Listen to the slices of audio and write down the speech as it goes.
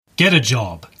get a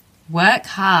job. Work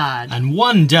hard. And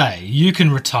one day you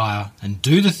can retire and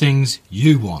do the things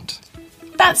you want.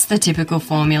 That's the typical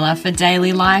formula for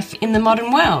daily life in the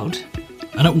modern world.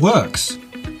 And it works.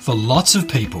 For lots of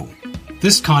people,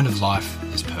 this kind of life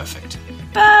is perfect.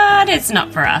 But it's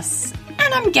not for us.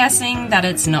 And I'm guessing that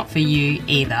it's not for you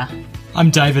either. I'm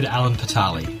David Allen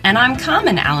Patali. And I'm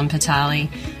Carmen Allen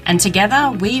Patali. And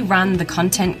together we run the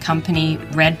content company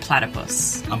Red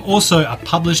Platypus. I'm also a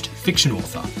published fiction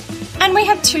author. And we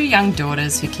have 2 young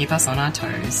daughters who keep us on our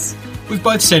toes. We've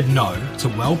both said no to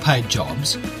well-paid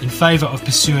jobs in favour of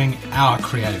pursuing our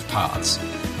creative paths.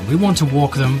 And we want to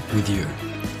walk them with you.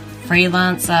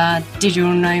 Freelancer,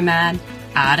 digital nomad,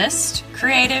 artist,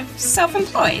 creative,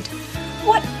 self-employed.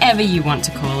 Whatever you want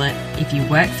to call it, if you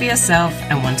work for yourself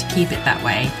and want to keep it that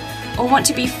way, or want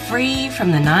to be free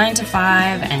from the 9 to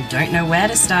 5 and don't know where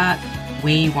to start,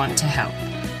 we want to help.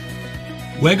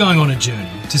 We're going on a journey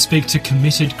to speak to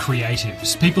committed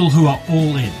creatives, people who are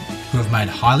all in, who have made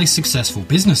highly successful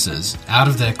businesses out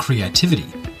of their creativity,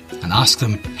 and ask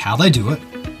them how they do it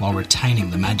while retaining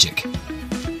the magic.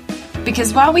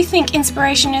 Because while we think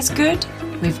inspiration is good,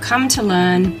 we've come to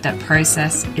learn that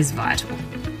process is vital.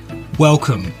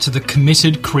 Welcome to the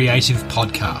Committed Creative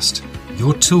Podcast,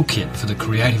 your toolkit for the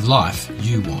creative life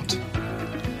you want.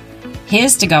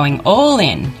 Here's to going all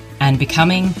in and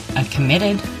becoming a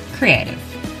committed creative.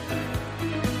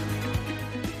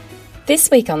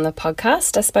 This week on the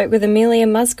podcast, I spoke with Emilia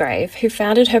Musgrave, who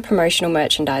founded her promotional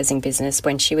merchandising business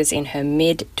when she was in her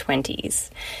mid-20s.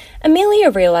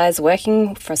 Emilia realised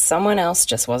working for someone else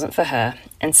just wasn't for her,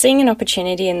 and seeing an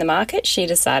opportunity in the market, she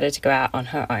decided to go out on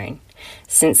her own.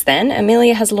 Since then,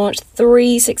 Emilia has launched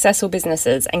 3 successful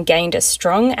businesses and gained a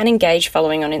strong and engaged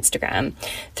following on Instagram,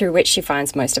 through which she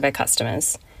finds most of her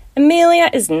customers. Emilia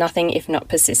is nothing if not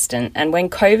persistent, and when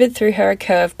COVID threw her a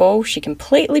curveball, she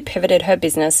completely pivoted her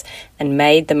business and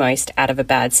made the most out of a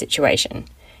bad situation.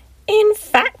 In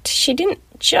fact, she didn't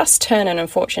just turn an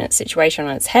unfortunate situation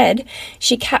on its head,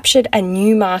 she captured a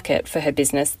new market for her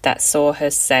business that saw her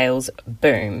sales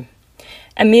boom.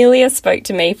 Emilia spoke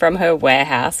to me from her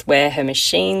warehouse where her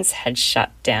machines had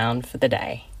shut down for the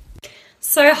day.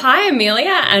 So hi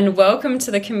Emilia, and welcome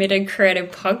to the Committed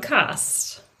Creative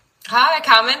Podcast. Hi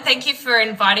Carmen, thank you for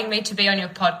inviting me to be on your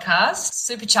podcast.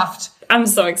 Super chuffed. I'm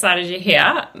so excited you're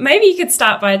here. Maybe you could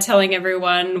start by telling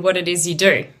everyone what it is you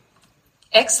do.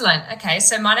 Excellent. Okay,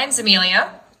 so my name's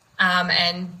Emilia,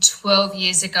 and 12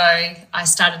 years ago I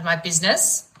started my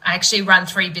business. I actually run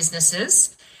 3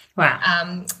 businesses.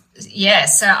 Wow.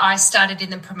 So I started in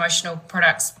the promotional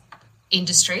products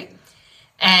industry,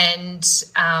 and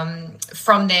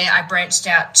from there I branched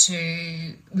out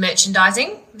to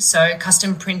merchandising, so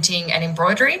custom printing and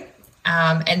embroidery.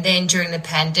 And then during the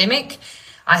pandemic,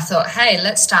 I thought, hey,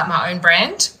 let's start my own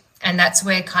brand, and that's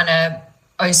where kind of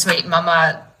Oh Sweet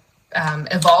Mama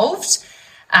evolved.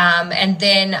 And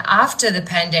then after the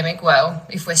pandemic, well,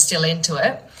 if we're still into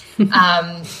it,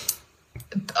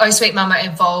 Oh Sweet Mama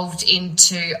evolved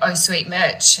into Oh Sweet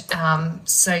Merch.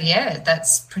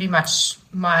 That's pretty much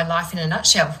my life in a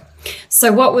nutshell.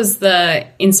 So what was the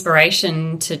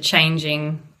inspiration to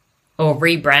changing or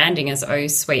rebranding as Oh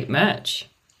Sweet Merch?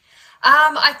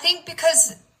 I think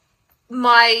because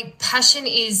my passion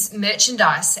is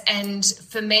merchandise, and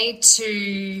for me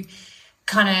to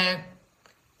kind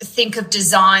of think of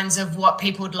designs of what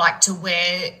people would like to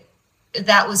wear,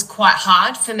 that was quite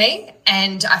hard for me.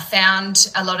 And I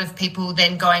found a lot of people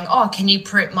then going, oh, can you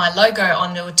print my logo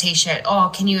onto a T-shirt?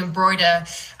 Oh, can you embroider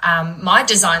my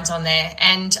designs on there?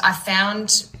 And I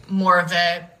found more of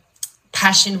a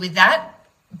passion with that,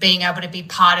 being able to be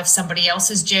part of somebody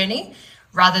else's journey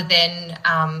rather than,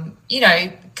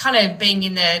 kind of being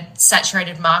in the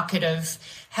saturated market of,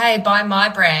 hey, buy my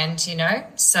brand,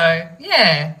 So,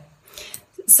 yeah.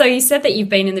 So you said that you've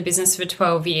been in the business for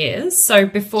 12 years. So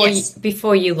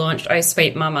before you launched Oh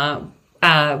Sweet Mama,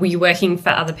 were you working for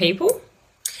other people?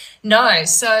 No.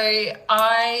 So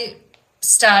I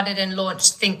started and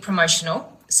launched Think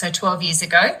Promotional, so 12 years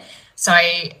ago. So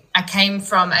I came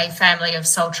from a family of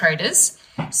sole traders.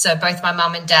 So both my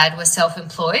mum and dad were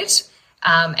self-employed.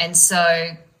 And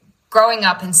so growing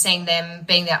up and seeing them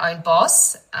being their own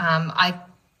boss, I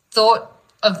thought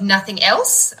of nothing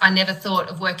else. I never thought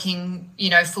of working,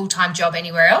 full-time job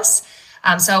anywhere else.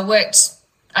 So I worked,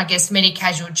 many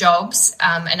casual jobs.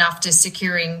 And after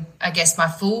securing, my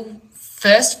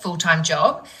first full-time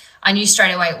job, I knew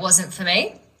straight away it wasn't for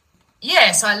me.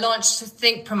 Yeah, so I launched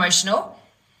Think Promotional.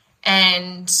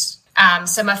 And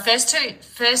so my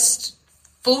first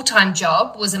full-time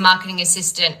job was a marketing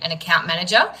assistant and account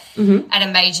manager at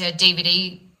a major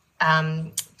DVD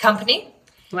company.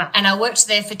 Wow. And I worked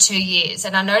there for 2 years,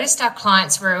 and I noticed our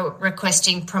clients were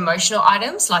requesting promotional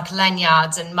items like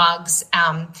lanyards and mugs,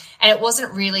 and it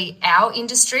wasn't really our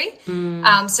industry.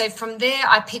 So from there,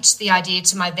 I pitched the idea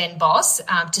to my then boss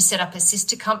to set up a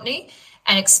sister company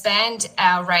and expand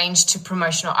our range to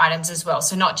promotional items as well,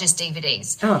 so not just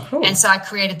DVDs. Oh, cool. And so I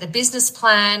created the business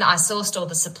plan, I sourced all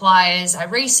the suppliers, I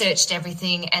researched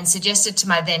everything and suggested to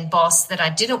my then boss that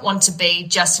I didn't want to be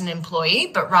just an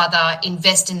employee, but rather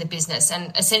invest in the business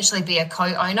and essentially be a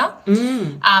co-owner.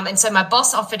 And so my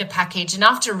boss offered a package, and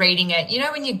after reading it, you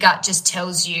know when your gut just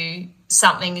tells you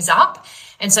something is up?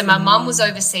 And so my mum was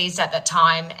overseas at that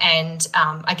time, and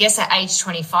I guess at age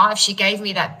 25, she gave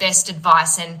me that best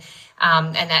advice, and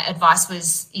that advice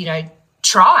was, you know,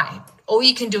 try. All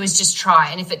you can do is just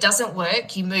try. And if it doesn't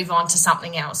work, you move on to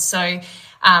something else. So,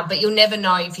 but you'll never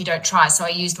know if you don't try. So I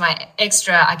used my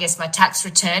extra, I guess, my tax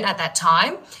return at that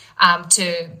time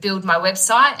to build my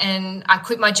website, and I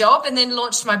quit my job and then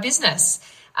launched my business.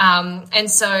 And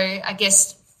so I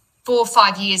guess 4 or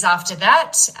 5 years after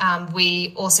that,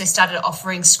 we also started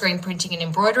offering screen printing and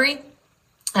embroidery.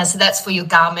 So that's for your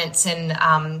garments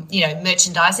and, you know,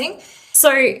 merchandising.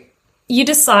 So you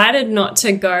decided not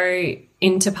to go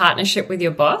into partnership with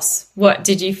your boss. What,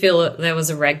 did you feel that there was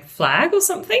a red flag or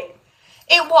something?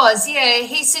 It was, yeah.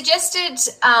 He suggested,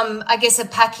 I guess, a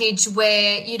package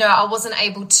where, you know, I wasn't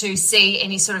able to see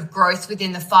any sort of growth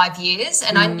within the 5 years.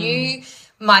 And I knew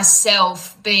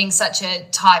myself being such a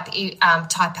type A,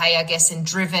 I guess, and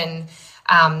driven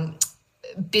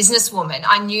businesswoman,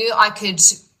 I knew I could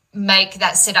make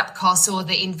that setup cost or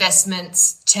the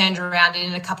investments turned around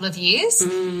in a couple of years.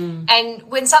 And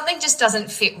when something just doesn't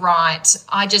fit right,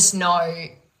 I just know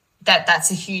that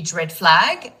that's a huge red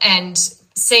flag. And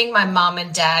seeing my mum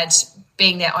and dad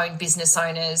being their own business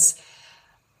owners,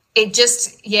 it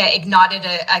just, ignited,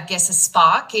 a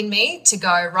spark in me to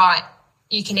go, right,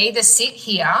 you can either sit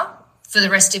here for the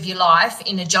rest of your life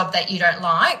in a job that you don't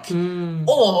like,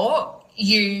 or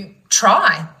you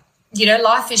try. You know,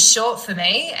 life is short for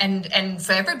me and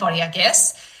for everybody, I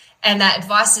guess. And that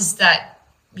advice is that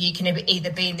you can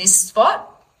either be in this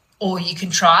spot or you can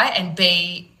try and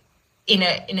be in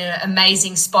an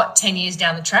amazing spot 10 years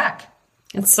down the track.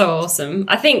 It's so awesome.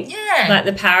 I think like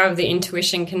the power of the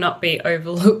intuition cannot be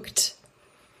overlooked.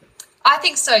 I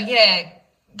think so, yeah.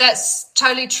 That's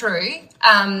totally true.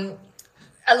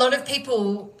 A lot of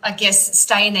people, I guess,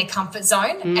 stay in their comfort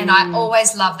zone. And I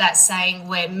always love that saying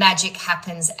where magic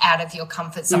happens out of your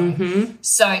comfort zone.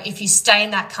 So if you stay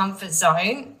in that comfort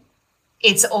zone,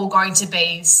 it's all going to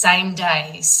be same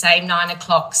day, same 9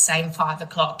 o'clock, same 5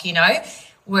 o'clock, you know.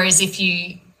 Whereas if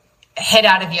you head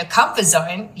out of your comfort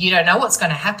zone, you don't know what's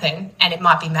going to happen, and it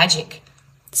might be magic.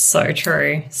 So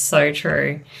true, so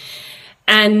true.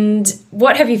 And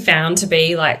what have you found to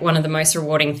be like one of the most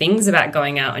rewarding things about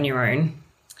going out on your own?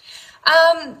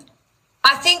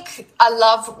 I think I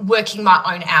love working my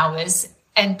own hours,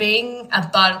 and being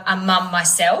a mum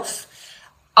myself,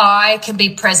 I can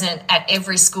be present at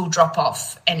every school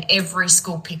drop-off and every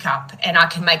school pickup, and I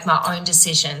can make my own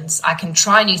decisions. I can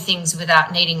try new things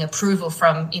without needing approval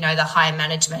from, you know, the higher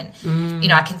management. You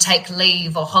know, I can take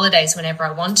leave or holidays whenever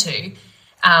I want to,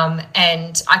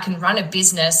 and I can run a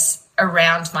business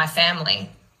around my family,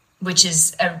 which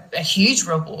is a huge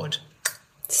reward.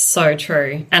 So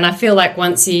true. And I feel like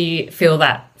once you feel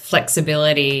that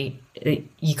flexibility,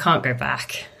 you can't go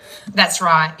back. That's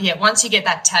right. Yeah, once you get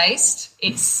that taste,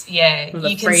 it's, you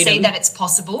can see that it's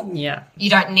possible. Yeah. You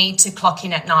don't need to clock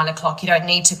in at 9 o'clock. You don't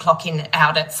need to clock in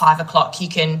out at 5 o'clock. You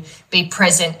can be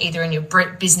present either in your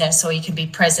business or you can be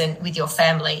present with your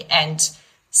family, and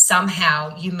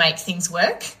somehow you make things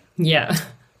work. Yeah,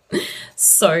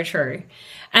 so true.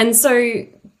 And so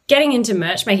getting into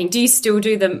merch making, do you still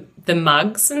do the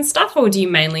mugs and stuff, or do you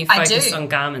mainly focus on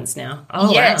garments now?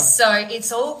 Oh, yes, wow. So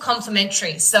it's all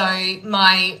complementary. So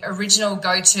my original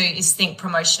go-to is Think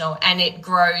Promotional, and it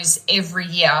grows every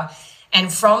year.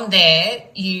 And from there,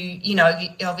 you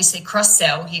obviously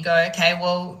cross-sell. You go, okay,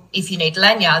 well, if you need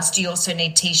lanyards, do you also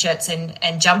need T-shirts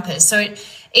and jumpers? So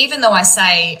even though I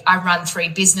say I run 3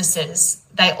 businesses,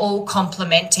 they all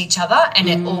complement each other, and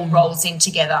it all rolls in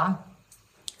together.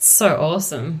 So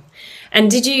awesome.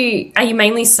 And are you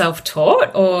mainly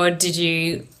self-taught, or did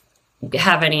you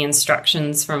have any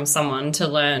instructions from someone to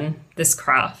learn this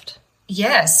craft?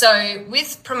 Yeah, so with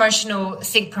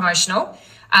Think Promotional,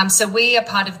 so we are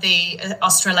part of the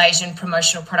Australasian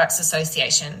Promotional Products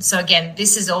Association. So again,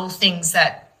 this is all things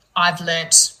that I've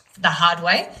learnt the hard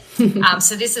way.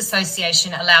 So this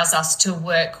association allows us to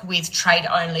work with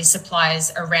trade-only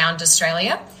suppliers around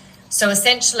Australia. So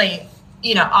essentially,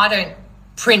 you know, I don't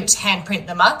hand print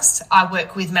the mugs. I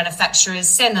work with manufacturers,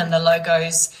 send them the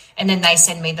logos, and then they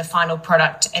send me the final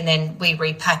product, and then we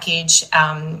repackage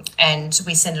and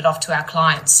we send it off to our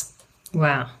clients.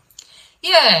 Wow.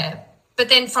 Yeah. But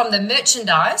then from the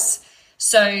merchandise,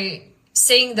 so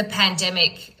seeing the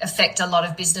pandemic affect a lot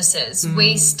of businesses,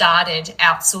 we started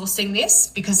outsourcing this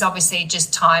because obviously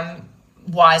just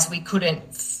time-wise we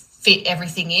couldn't fit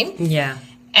everything in. Yeah.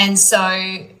 And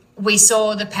so we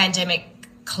saw the pandemic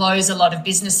close a lot of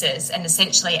businesses and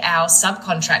essentially our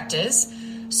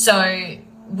subcontractors. So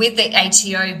with the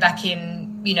ATO back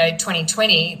in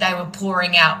 2020, they were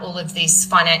pouring out all of this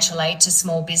financial aid to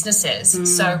small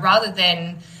businesses. So rather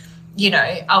than,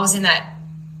 I was in that,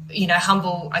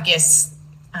 humble, I guess,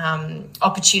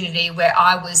 opportunity where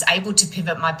I was able to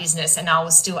pivot my business and I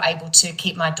was still able to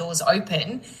keep my doors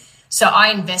open. So I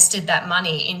invested that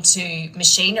money into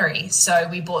machinery. So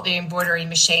we bought the embroidery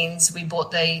machines, we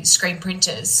bought the screen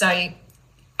printers. So,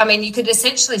 I mean, you could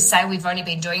essentially say we've only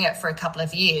been doing it for a couple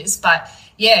of years, but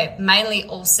yeah, mainly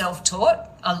all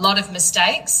self-taught, a lot of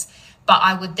mistakes. But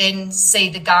I would then see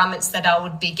the garments that I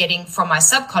would be getting from my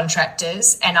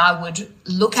subcontractors and I would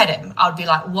look at them. I would be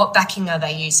like, what backing are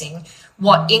they using?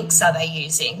 What inks are they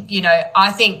using?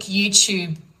 I think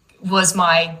YouTube was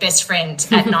my best friend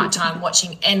at nighttime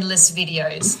watching endless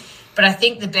videos. But I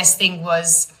think the best thing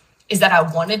is that I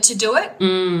wanted to do it.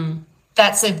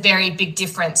 That's a very big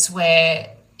difference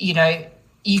where,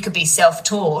 you could be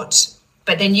self-taught,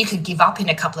 but then you could give up in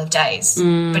a couple of days.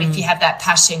 But if you have that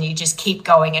passion, you just keep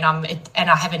going. And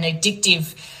I have an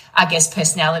addictive, I guess,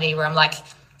 personality where I'm like,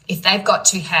 if they've got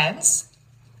two hands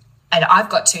and I've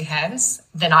got two hands,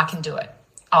 then I can do it.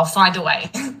 I'll find a way.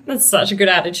 That's such a good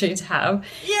attitude to have.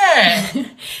 Yeah.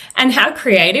 And how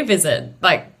creative is it?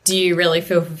 Like, do you really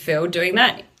feel fulfilled doing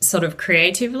that sort of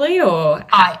creatively or?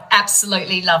 I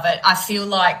absolutely love it. I feel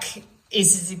like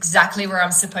this is exactly where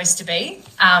I'm supposed to be.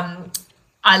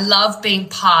 I love being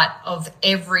part of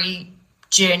every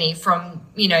journey from,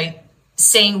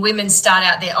 seeing women start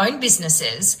out their own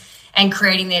businesses and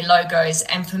creating their logos.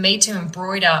 And for me to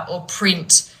embroider or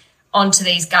print onto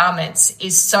these garments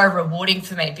is so rewarding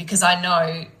for me because I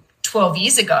know 12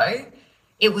 years ago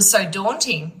it was so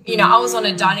daunting. I was on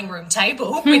a dining room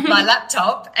table with my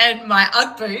laptop and my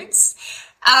Ugg boots,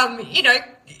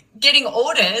 getting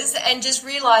orders and just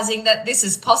realizing that this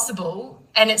is possible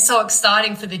and it's so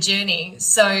exciting for the journey.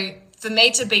 So for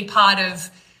me to be part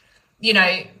of,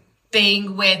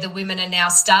 being where the women are now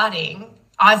starting,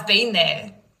 I've been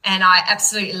there and I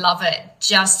absolutely love it.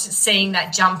 Just seeing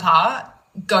that jumper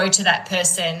go to that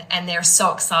person and they're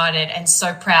so excited and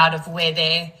so proud of where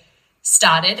they're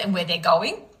started and where they're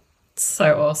going.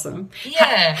 So awesome.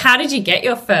 Yeah. How did you get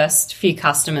your first few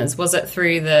customers? Was it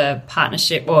through the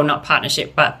partnership, or not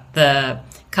partnership, but the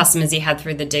customers you had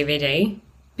through the DVD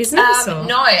business?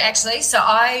 No, actually. So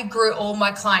I grew all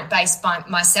my client base by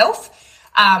myself.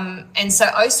 And so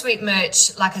Oh Sweet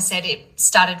Merch, like I said, it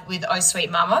started with Oh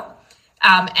Sweet Mama.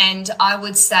 And I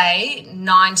would say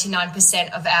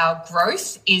 99% of our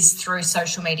growth is through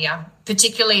social media,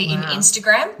 particularly in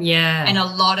Instagram. Yeah. And a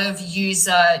lot of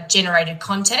user-generated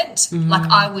content. Like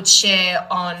I would share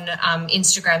on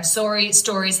Instagram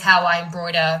stories how I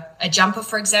embroider a jumper,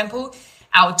 for example.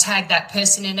 I would tag that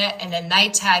person in it and then they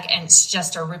tag, and it's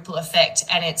just a ripple effect.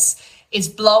 And it's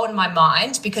blowing my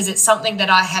mind because it's something that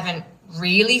I haven't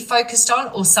really focused on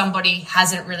or somebody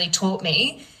hasn't really taught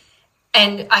me.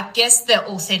 And I guess the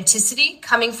authenticity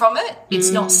coming from it, it's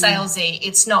not salesy,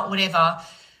 it's not whatever.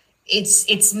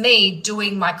 It's me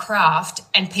doing my craft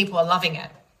and people are loving it.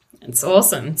 It's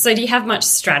awesome. So do you have much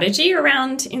strategy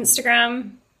around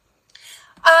Instagram?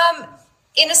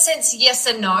 In a sense, yes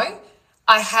and no.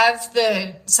 I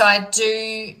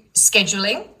do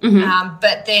scheduling,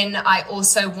 but then I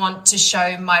also want to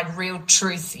show my real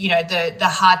truth, the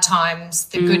hard times,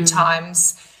 the good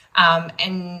times,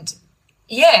 and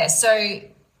yeah, so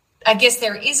I guess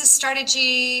there is a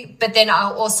strategy, but then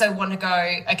I also want to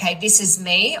go, okay, this is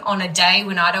me on a day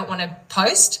when I don't want to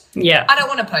post. Yeah. I don't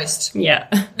want to post. Yeah.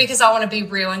 Because I want to be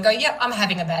real and go, yep, I'm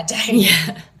having a bad day.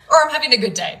 Yeah. Or I'm having a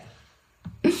good day.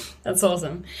 That's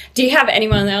awesome. Do you have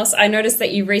anyone else? I noticed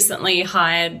that you recently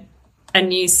hired a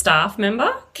new staff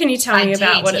member. Can you tell me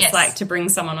about what it's like to bring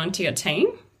someone onto your team?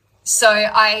 So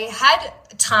I had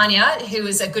Tanya, who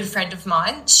was a good friend of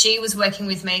mine. She was working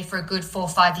with me for a good 4 or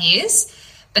 5 years,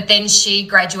 but then she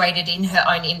graduated in her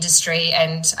own industry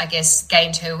and I guess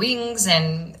gained her wings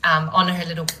and on her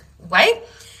little way.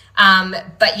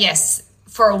 But yes,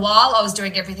 for a while I was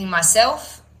doing everything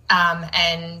myself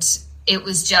and it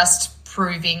was just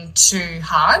proving too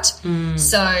hard.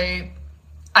 So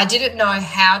I didn't know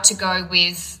how to go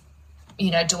with,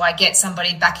 do I get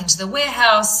somebody back into the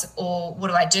warehouse or what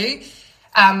do I do?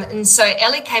 And so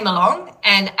Ellie came along,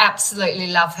 and absolutely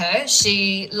love her.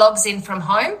 She logs in from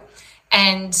home,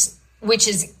 and which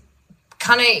is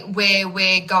kind of where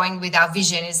we're going with our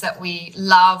vision, is that we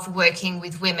love working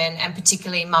with women, and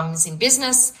particularly mums in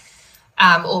business,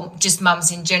 or just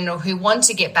mums in general who want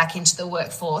to get back into the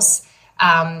workforce.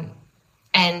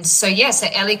 And so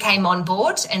Ellie came on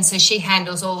board, and so she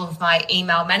handles all of my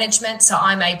email management. So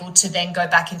I'm able to then go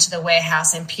back into the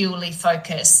warehouse and purely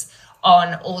focus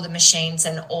on all the machines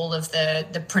and all of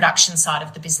the production side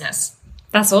of the business.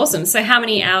 That's awesome. So how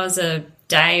many hours a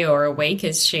day or a week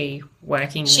is she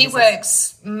working? She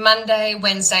works Monday,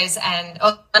 Tuesdays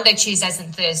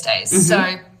and Thursdays. Mm-hmm.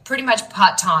 So pretty much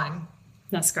part-time.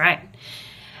 That's great.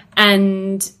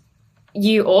 And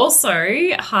you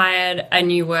also hired a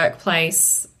new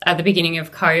workplace at the beginning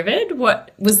of COVID.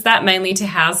 What was that, mainly to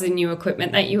house the new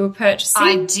equipment that you were purchasing?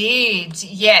 I did,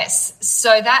 yes. So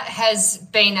that has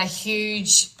been a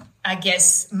huge,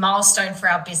 milestone for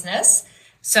our business.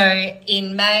 So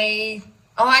in May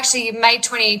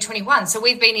 2021. So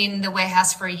we've been in the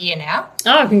warehouse for a year now.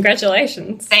 Oh,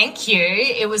 congratulations. Thank you.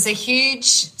 It was a huge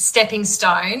stepping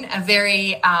stone, a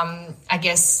very,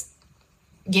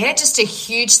 just a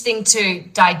huge thing to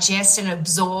digest and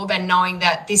absorb, and knowing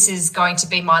that this is going to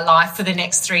be my life for the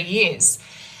next 3 years.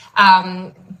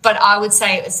 But I would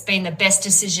say it's been the best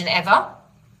decision ever.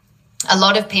 A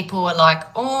lot of people are like,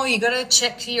 oh, you got to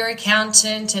check your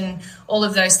accountant and all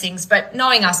of those things. But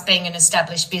knowing us being an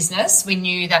established business, we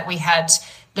knew that we had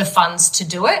the funds to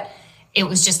do it. It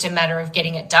was just a matter of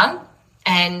getting it done.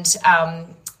 And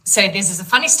so this is a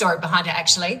funny story behind it,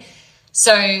 actually.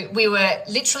 So we were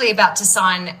literally about to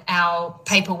sign our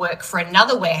paperwork for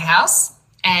another warehouse,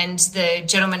 and the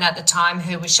gentleman at the time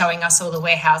who was showing us all the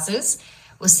warehouses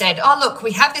said, oh, look,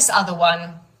 we have this other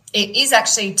one. It is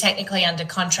actually technically under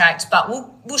contract, but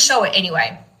we'll show it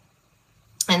anyway.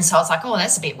 And so I was like, oh,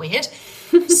 that's a bit weird.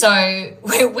 So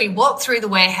we walked through the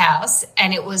warehouse,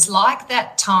 and it was like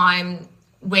that time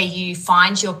where you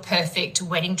find your perfect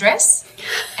wedding dress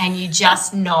and you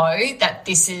just know that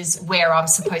this is where I'm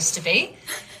supposed to be.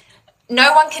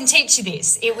 No one can teach you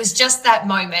this. It was just that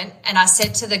moment. And I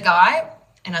said to the guy,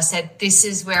 this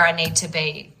is where I need to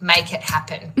be. Make it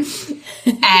happen.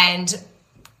 And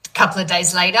a couple of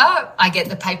days later, I get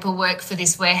the paperwork for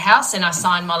this warehouse and I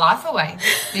sign my life away.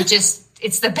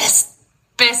 It's the best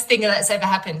thing that's ever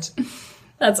happened.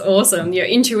 That's awesome. Your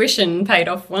intuition paid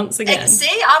off once again.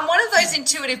 See, I'm one of those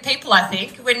intuitive people, I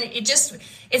think. When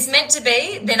it's meant to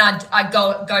be, then I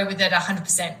go with it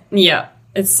 100%. Yeah.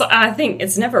 I think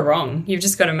it's never wrong. You've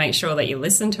just got to make sure that you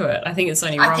listen to it. I think it's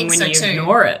only wrong when you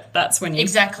ignore it. That's when you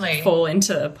fall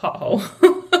into a pothole.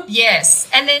 Yes.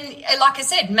 And then, like I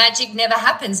said, magic never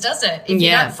happens, does it? If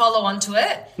you don't follow onto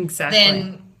it,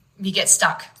 then you get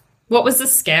stuck. What was the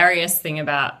scariest thing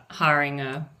about hiring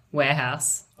a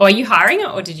warehouse? Or are you hiring it,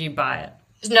 or did you buy it?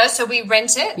 No, so we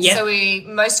rent it. Yeah. So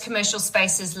most commercial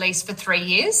spaces lease for 3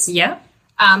 years. Yeah.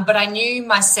 But I knew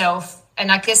myself,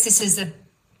 and I guess this is a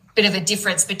bit of a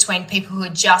difference between people who are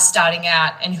just starting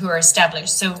out and who are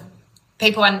established. So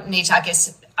people need to, I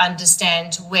guess,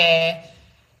 understand where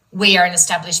we are an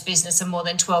established business of more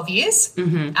than 12 years.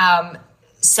 Mm-hmm.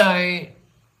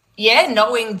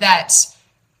 Knowing that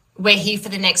we're here for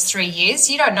the next 3 years.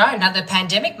 You don't know, another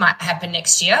pandemic might happen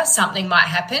next year. Something might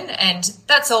happen, and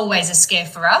that's always a scare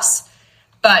for us.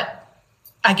 But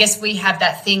I guess we have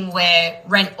that thing where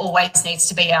rent always needs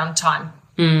to be on time.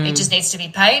 It just needs to be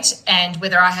paid, and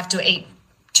whether I have to eat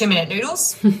 2-minute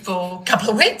noodles for a couple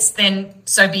of weeks, then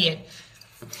so be it.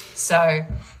 So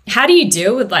how do you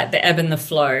deal with like the ebb and the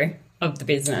flow of the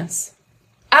business?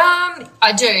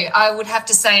 I do. I would have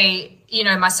to say,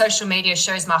 my social media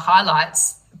shows my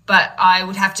highlights, but I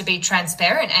would have to be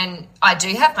transparent, and I do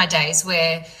have my days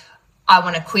where I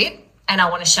want to quit and I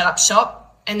want to shut up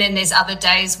shop. And then there's other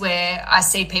days where I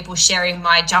see people sharing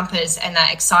my jumpers and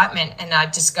that excitement, and I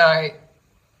just go,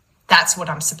 that's what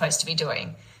I'm supposed to be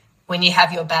doing. When you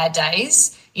have your bad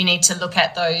days, you need to look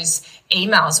at those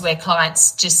emails where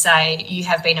clients just say, you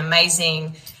have been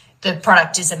amazing, the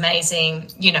product is amazing.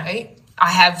 I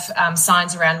have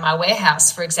signs around my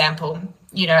warehouse, for example,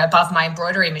 above my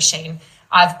embroidery machine.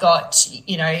 I've got,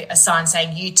 a sign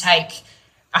saying you take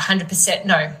 100%.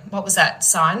 No, what was that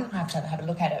sign? I have to have a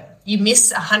look at it. You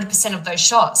miss 100% of those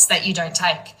shots that you don't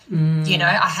take.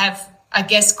 I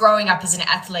guess growing up as an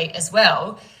athlete as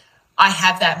well, I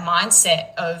have that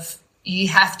mindset of you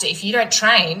have to, if you don't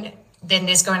train, then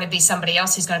there's going to be somebody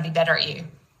else who's going to be better at you.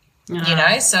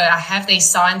 So I have these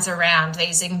signs around,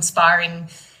 these inspiring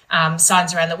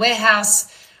signs around the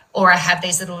warehouse, or I have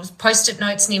these little Post-it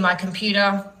notes near my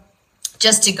computer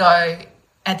just to go,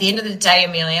 at the end of the day,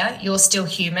 Emilia, you're still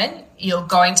human. You're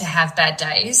going to have bad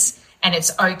days, and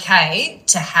it's okay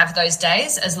to have those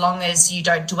days as long as you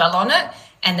don't dwell on it.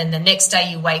 And then the next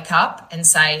day you wake up and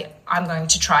say, I'm going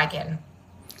to try again.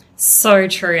 So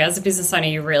true. As a business owner,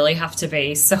 you really have to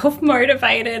be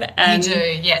self-motivated and you do,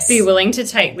 yes. be willing to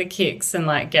take the kicks and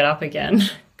like get up again,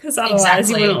 because otherwise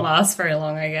you wouldn't last very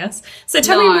long, I guess. So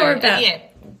tell me more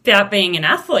about being an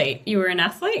athlete. You were an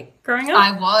athlete growing up?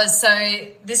 I was. So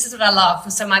this is what I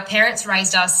love. So my parents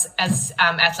raised us as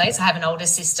athletes. I have an older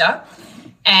sister,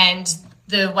 and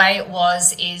the way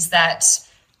it is that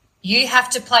you have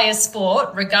to play a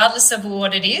sport regardless of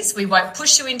what it is. We won't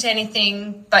push you into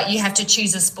anything, but you have to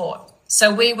choose a sport.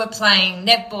 So we were playing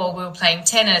netball, we were playing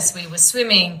tennis, we were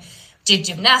swimming, did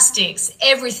gymnastics,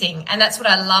 everything. And that's what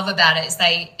I love about it, is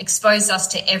they exposed us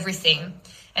to everything.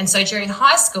 And so during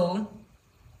high school,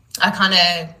 I kind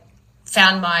of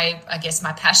found my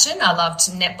passion. I loved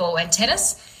netball and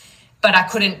tennis, but I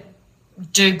couldn't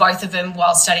do both of them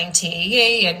while studying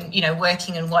TEE and,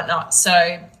 working and whatnot. So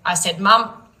I said,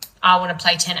 Mum, I want to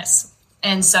play tennis.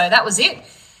 And so that was it.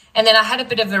 And then I had a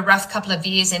bit of a rough couple of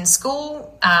years in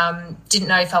school. Didn't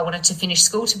know if I wanted to finish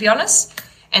school, to be honest.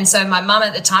 And so my mum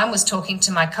at the time was talking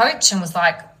to my coach and was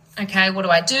like, okay, what do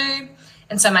I do?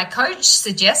 And so my coach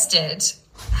suggested,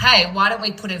 hey, why don't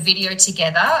we put a video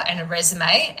together and a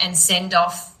resume and send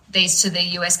off these to the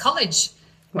US college?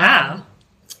 Wow.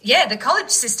 The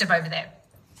college system over there.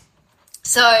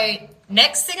 So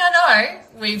next thing I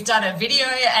know, we've done a video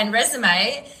and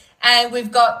resume, and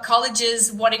we've got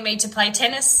colleges wanting me to play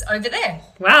tennis over there.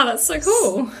 Wow, that's so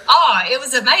cool. Oh, it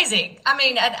was amazing. I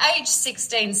mean, at age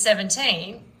 16,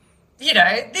 17,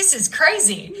 this is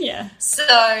crazy. Yeah.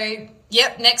 So,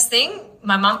 next thing,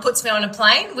 my mum puts me on a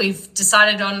plane. We've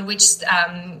decided on which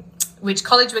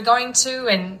college we're going to,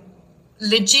 and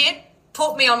legit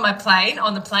put me on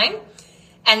the plane.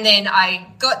 And then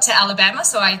I got to Alabama,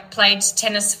 so I played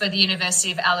tennis for the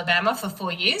University of Alabama for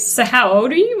 4 years. So how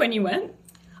old are you when you went?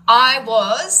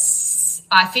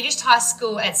 I finished high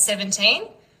school at 17,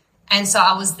 and so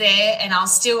I was there, and I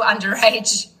was still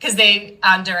underage, because they're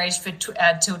underage for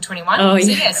till 21. Oh,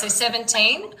 yeah. So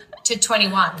 17 to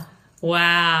 21.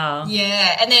 Wow.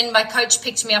 Yeah, and then my coach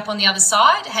picked me up on the other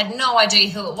side, had no idea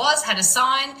who it was, had a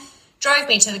sign, drove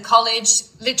me to the college,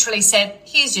 literally said,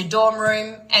 here's your dorm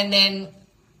room, and then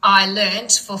I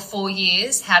learnt for 4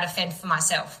 years how to fend for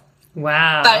myself.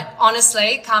 Wow. But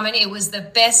honestly, Carmen, it was the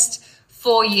best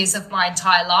 4 years of my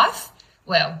entire life.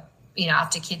 Well,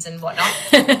 after kids and whatnot.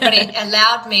 But it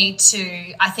allowed me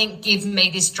to, I think, give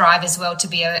me this drive as well to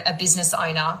be a business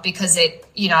owner, because I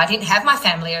didn't have my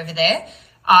family over there.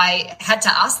 I had to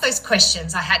ask those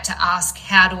questions. I had to ask,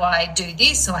 how do I do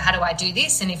this, or how do I do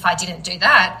this? And if I didn't do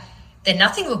that, then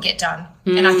nothing will get done.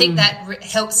 And I think that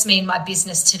helps me in my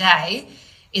business today,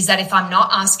 is that if I'm not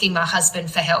asking my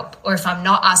husband for help, or if I'm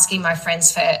not asking my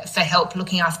friends for help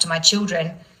looking after my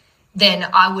children, then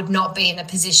I would not be in the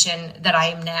position that I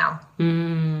am now.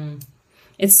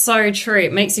 It's so true.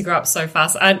 It makes you grow up so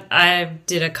fast. I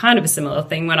did a kind of a similar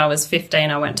thing. When I was 15,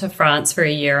 I went to France for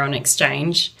a year on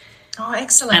exchange. Oh,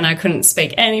 excellent. And I couldn't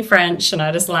speak any French, and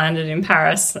I just landed in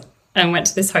Paris and went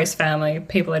to this host family,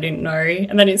 people I didn't know,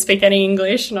 and they didn't speak any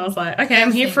English. And I was like, okay,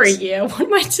 I'm here for a year. What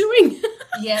am I doing?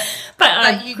 Yeah.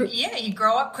 But you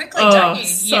grow up quickly, don't you?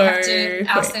 So you have to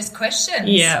ask those questions.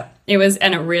 Yeah. It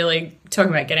really,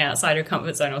 talking about getting outside your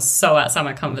comfort zone, I was so outside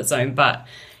my comfort zone. But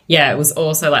yeah, it was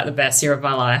also like the best year of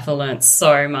my life. I learned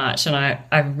so much, and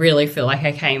I really feel like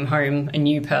I came home a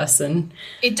new person.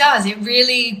 It does. It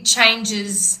really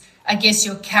changes, I guess,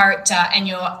 your character and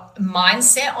your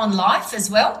mindset on life as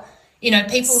well.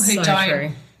 People who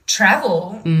don't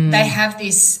travel, they have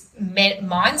this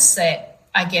mindset,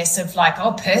 I guess, of like,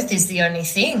 oh, Perth is the only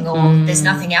thing, or there's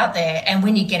nothing out there. And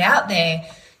when you get out there,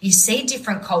 you see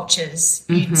different cultures.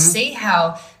 You see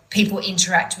how people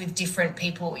interact with different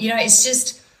people. It's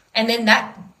just, and then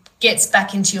that gets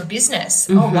back into your business.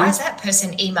 Oh, why is that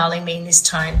person emailing me in this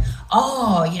tone?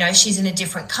 Oh, she's in a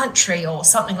different country or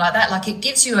something like that. Like, it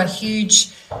gives you a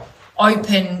huge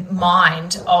open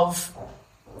mind of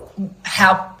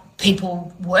how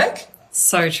people work.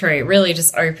 So true. It really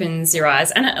just opens your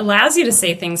eyes, and it allows you to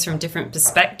see things from different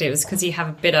perspectives, because you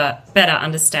have better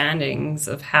understandings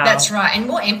of how. That's right, and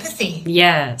more empathy.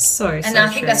 Yeah, so I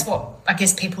think that's what I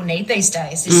guess people need these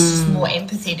days. Is just more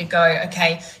empathy to go,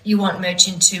 okay, you want merch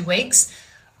in 2 weeks,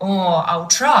 or I'll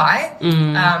try.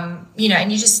 And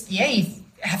you just you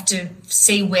have to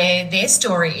see where their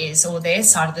story is, or their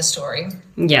side of the story.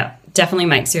 Yeah, definitely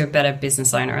makes you a better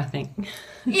business owner, I think.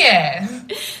 Yeah.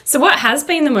 So what has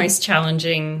been the most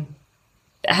challenging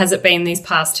has it been these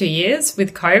past 2 years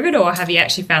with COVID, or have you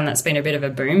actually found that's been a bit of a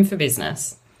boom for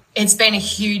business? It's been a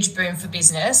huge boom for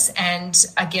business, and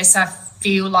I guess I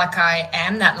feel like I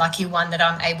am that lucky one that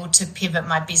I'm able to pivot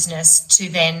my business to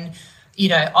then,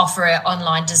 offer an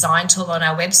online design tool on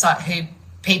our website who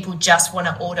people just want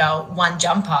to order one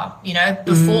jumper.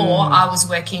 Before I was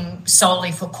working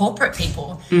solely for corporate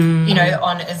people,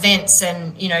 on events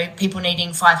and, people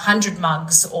needing 500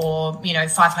 mugs or,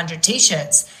 500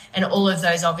 T-shirts, and all of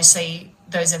those, obviously,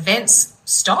 those events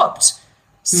stopped.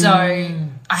 So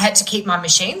I had to keep my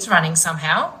machines running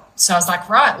somehow. So I was like,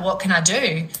 right, what can I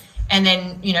do? And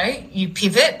then, you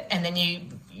pivot and then you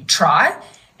try.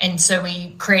 And so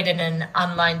we created an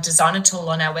online designer tool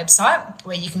on our website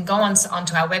where you can go onto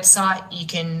our website, you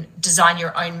can design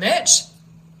your own merch,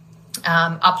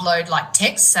 upload like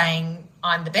text saying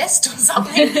I'm the best or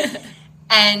something.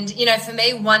 And, for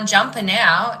me, one jumper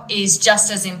now is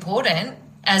just as important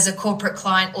as a corporate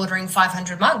client ordering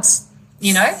 500 mugs,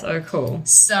 So cool.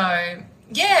 So,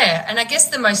 yeah, and I guess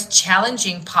the most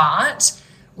challenging part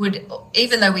would,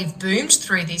 even though we've boomed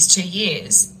through these 2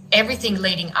 years, everything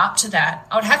leading up to that,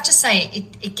 I would have to say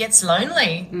it gets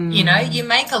lonely. You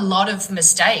make a lot of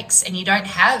mistakes and you don't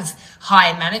have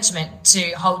higher management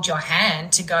to hold your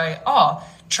hand to go, oh,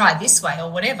 try this way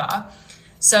or whatever.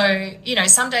 So,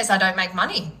 some days I don't make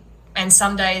money and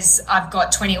some days I've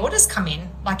got 20 orders come in.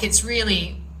 Like it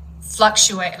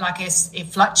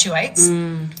fluctuates.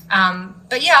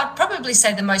 But yeah, I'd probably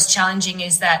say the most challenging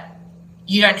is that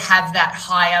you don't have that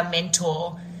higher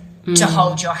mentor to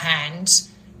hold your hand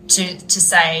to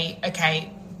say,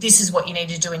 okay, this is what you need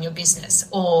to do in your business,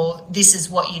 or this is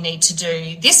what you need to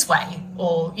do this way,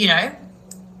 or, Yeah,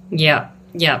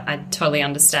 I totally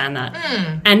understand that.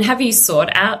 And have you sought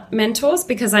out mentors?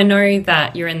 Because I know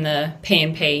that you're in the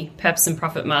P&P, Purpose and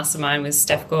Profit Mastermind with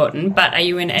Steph Gorton, but are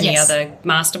you in any other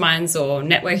masterminds or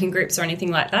networking groups or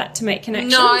anything like that to make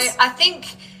connections? No, I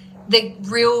think the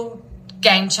real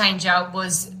game changer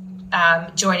was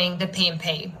joining the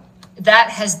P&P.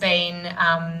 That has been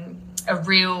a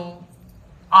real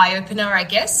eye-opener, I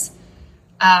guess.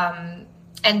 And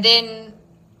then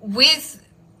with,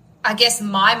 I guess,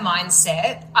 my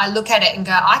mindset, I look at it and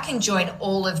go, I can join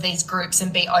all of these groups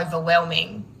and be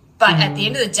overwhelming. But at the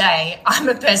end of the day, I'm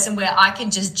a person where I can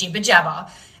just jibber jabber.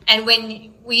 And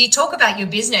when you talk about your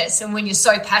business and when you're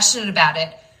so passionate about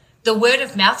it, the word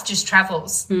of mouth just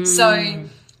travels. So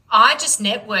I just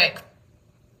network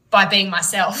by being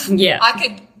myself. Yeah. I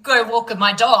could go walk with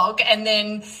my dog and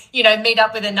then, meet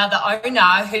up with another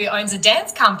owner who owns a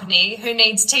dance company who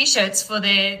needs T-shirts for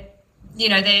their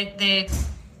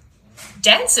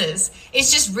dancers.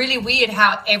 It's just really weird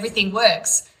how everything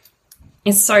works.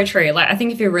 It's so true. Like, I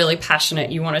think if you're really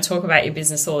passionate, you want to talk about your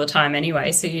business all the time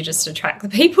anyway, so you just attract the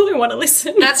people who want to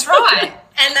listen. That's right.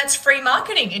 And that's free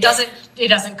marketing. It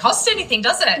doesn't cost anything,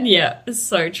 does it? Yeah, it's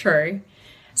so true.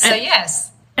 Yes.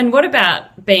 And what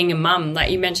about being a mum? Like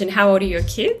you mentioned, how old are your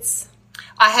kids?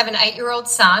 I have an 8-year-old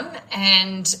son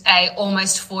and a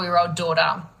almost 4-year-old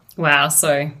daughter. Wow,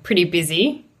 so pretty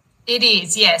busy. It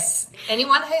is, yes.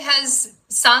 Anyone who has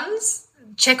sons,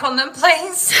 check on them,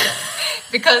 please,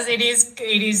 because it is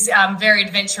very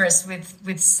adventurous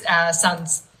with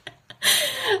sons.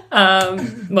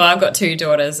 Well, I've got 2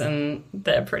 daughters and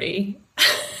they're pretty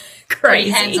crazy. Pretty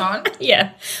hands-on.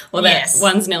 Yeah. Well,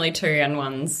 one's nearly 2 and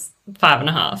one's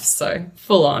 5.5, so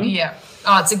full on. Yeah.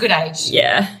 Oh, it's a good age.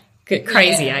 Yeah. Good,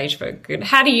 crazy age, but good.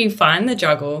 How do you find the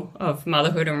juggle of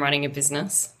motherhood and running a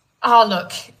business? Oh,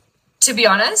 look, to be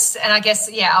honest, and I guess,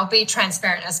 I'll be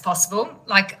transparent as possible.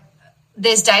 Like,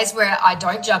 there's days where I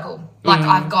don't juggle. Like,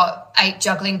 I've got 8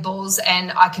 juggling balls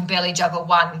and I can barely juggle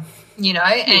one,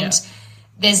 and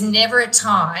there's never a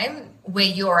time where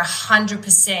you're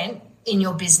 100% in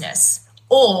your business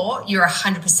or you're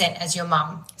 100% as your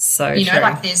mum. So true.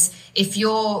 Like if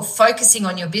you're focusing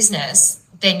on your business,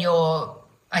 then your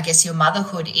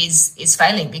motherhood is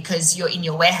failing because you're in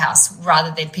your warehouse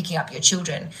rather than picking up your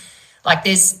children. Like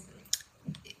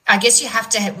I guess you have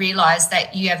to realise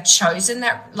that you have chosen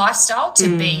that lifestyle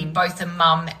to be both a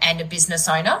mum and a business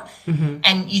owner,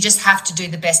 and you just have to do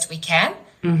the best we can.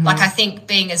 Like, I think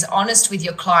being as honest with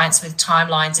your clients with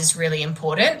timelines is really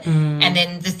important. And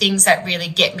then the things that really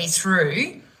get me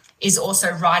through is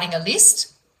also writing a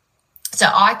list. So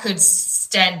I could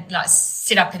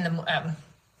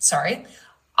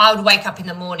I would wake up in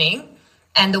the morning,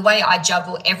 and the way I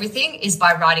juggle everything is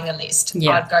by writing a list.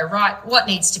 Yeah. I'd go, right, what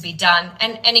needs to be done,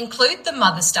 and include the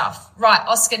mother stuff. Right,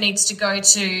 Oscar needs to go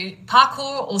to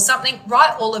parkour or something.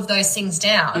 Write all of those things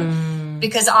down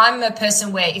because I'm a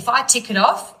person where if I tick it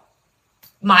off,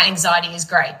 my anxiety is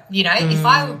great. If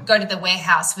I go to the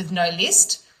warehouse with no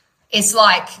list, it's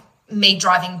like me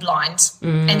driving blind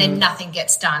and then nothing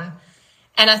gets done.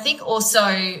 And I think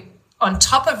also on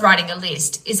top of writing a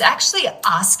list is actually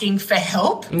asking for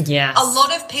help. Yes. A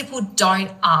lot of people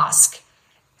don't ask,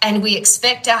 and we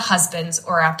expect our husbands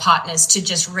or our partners to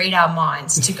just read our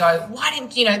minds, to go, why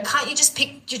didn't, can't you just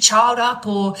pick your child up,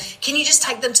 or can you just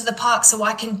take them to the park so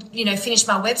I can, finish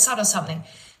my website or something?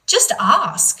 Just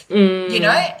ask,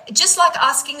 just like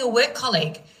asking a work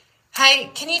colleague,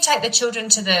 hey, can you take the children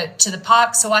to the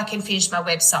park so I can finish my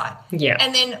website? Yeah.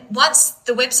 And then once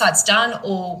the website's done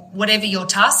or whatever your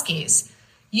task is,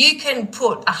 you can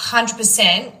put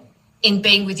 100% in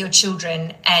being with your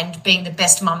children and being the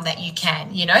best mum that you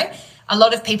can, A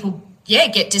lot of people,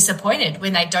 get disappointed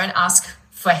when they don't ask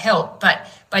for help. But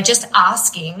by just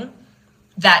asking,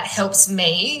 that helps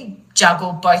me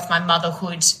juggle both my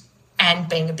motherhood and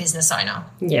being a business owner.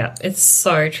 Yeah, it's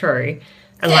so true.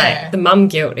 And like the mum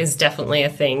guilt is definitely a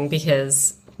thing,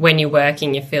 because when you're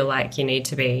working, you feel like you need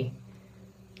to be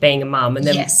being a mum, and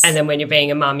then when you're being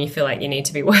a mum, you feel like you need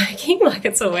to be working. Like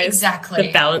it's always the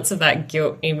balance of that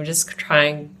guilt. You just got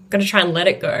to try and let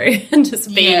it go and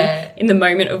just be in the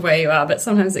moment of where you are. But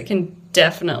sometimes it can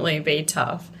definitely be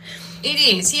tough. It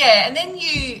is, yeah. And then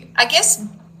I guess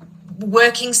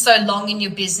working so long in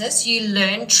your business, you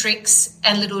learn tricks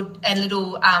and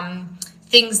little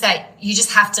things that you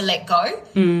just have to let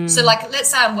go. So like,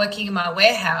 let's say I'm working in my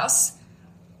warehouse.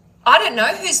 I don't know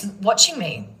who's watching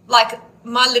me. Like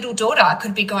my little daughter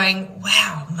could be going,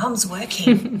 wow, mum's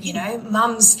working,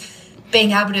 mum's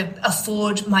being able to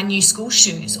afford my new school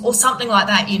shoes or something like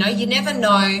that. You never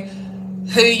know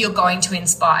who you're going to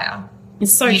inspire.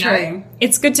 It's so true.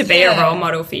 It's good to be a role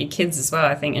model for your kids as well,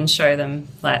 I think, and show them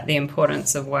like the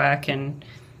importance of work and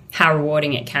how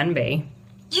rewarding it can be.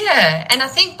 Yeah, and I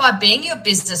think by being your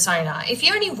business owner, if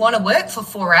you only want to work for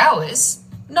 4 hours,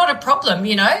 not a problem,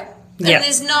 And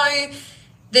there's no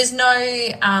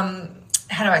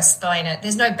how do I explain it?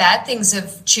 There's no bad things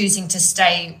of choosing to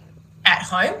stay at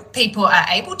home. People are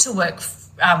able to work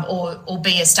or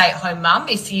be a stay-at-home mum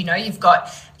if, you've got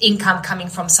income coming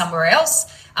from somewhere else.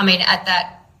 I mean, at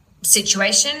that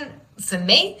situation, for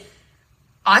me,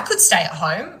 I could stay at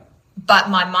home, but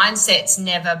my mindset's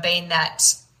never been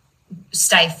that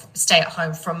stay at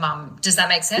home from mum. Does that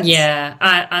make sense? Yeah,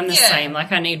 I'm the same.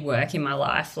 Like I need work in my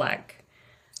life. Like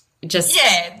there's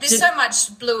so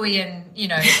much Bluey and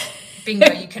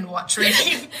bingo you can watch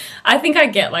really. I think I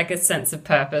get like a sense of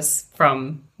purpose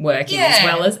from working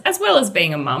as well as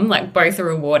being a mum. Like both are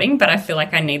rewarding, but I feel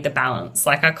like I need the balance.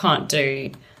 Like I can't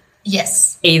do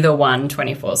either one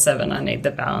 24/7. I need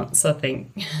the balance, I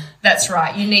think. That's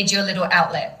right. You need your little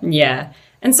outlet. Yeah.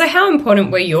 And so how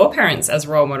important were your parents as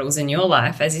role models in your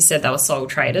life? As you said, they were sole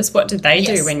traders. What did they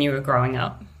do when you were growing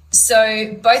up?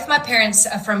 So both my parents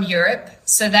are from Europe.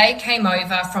 So they came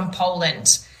over from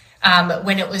Poland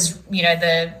when it was,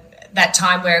 that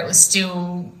time where it was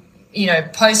still,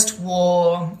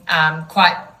 post-war,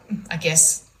 quite, I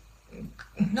guess,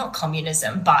 not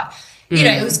communism, but,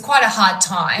 it was quite a hard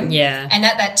time. Yeah. And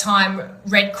at that time,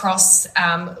 Red Cross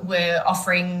were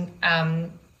offering,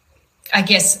 I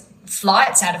guess,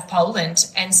 flights out of Poland.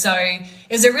 And so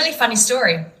it was a really funny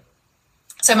story.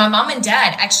 So my mum and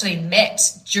dad actually met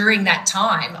during that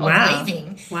time of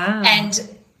leaving. Wow.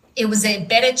 And it was a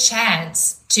better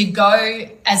chance to go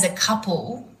as a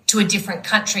couple to a different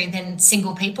country than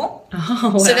single people.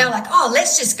 Oh, wow. So they're like,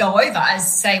 let's just go over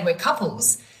as, say, we're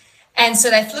couples. And so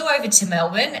they flew over to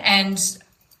Melbourne and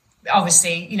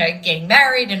obviously, getting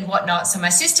married and whatnot. So my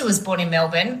sister was born in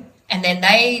Melbourne. And then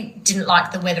they didn't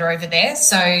like the weather over there.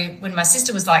 So when my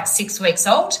sister was like 6 weeks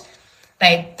old,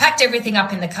 they packed everything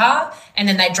up in the car and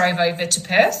then they drove over to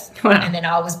Perth. Wow. And then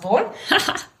I was born.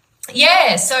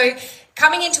 Yeah, so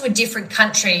coming into a different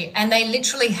country, and they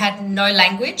literally had no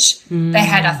language. They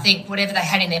had, I think, whatever they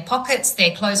had in their pockets,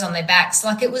 their clothes on their backs.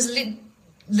 Like it was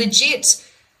legit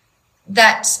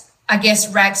that, I guess,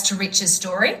 rags to riches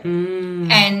story.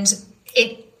 And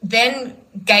it then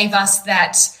gave us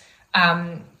that,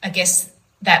 I guess,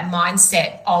 that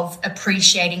mindset of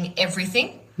appreciating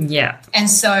everything. Yeah. And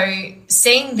so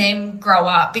seeing them grow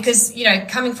up, because,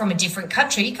 coming from a different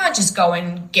country, you can't just go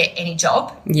and get any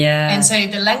job. Yeah. And so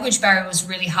the language barrier was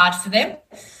really hard for them.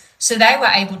 So they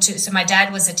were able to, so my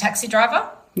dad was a taxi driver.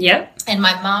 Yeah. And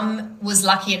my mum was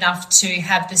lucky enough to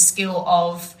have the skill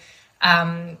of,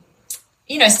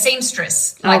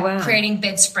 seamstress, like creating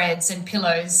bedspreads and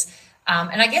pillows.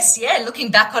 And I guess, looking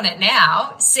back on it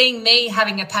now, seeing me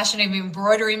having a passion of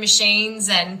embroidery machines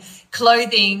and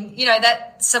clothing,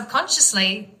 that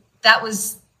subconsciously that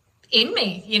was in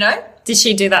me, you know. Did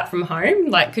she do that from home?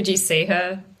 Like, could you see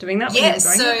her doing that?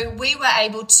 Yes, so we were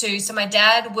able to, so my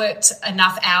dad worked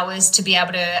enough hours to be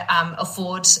able to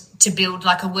afford to build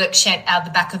like a work shed out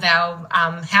the back of our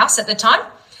house at the time.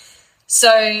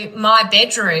 So my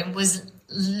bedroom was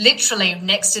literally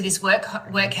next to this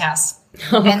workhouse.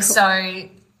 And so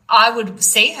I would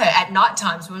see her at night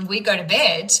times when we go to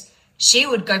bed. She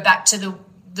would go back to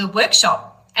the workshop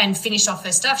and finish off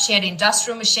her stuff. She had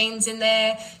industrial machines in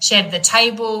there. She had the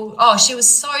table. Oh, she was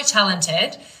so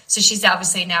talented. So she's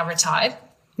obviously now retired.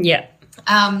 Yeah.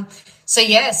 So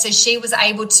she was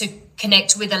able to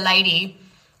connect with a lady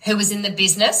who was in the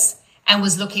business and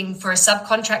was looking for a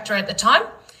subcontractor at the time.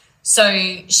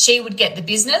 So she would get the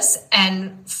business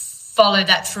and follow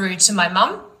that through to my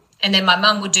mum, and then my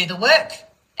mum would do the work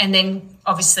and then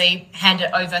obviously hand it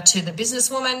over to the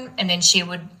businesswoman, and then she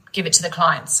would give it to the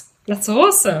clients. That's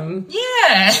awesome.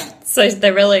 Yeah. So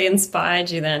they really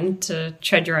inspired you then to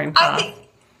tread your own path.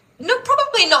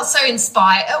 Probably not so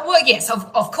inspired. Well, yes,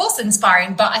 of course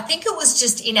inspiring, but I think it was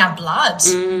just in our blood,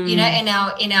 you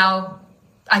know, in our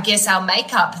I guess our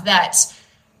makeup, that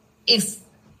if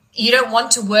you don't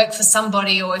want to work for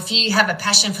somebody, or if you have a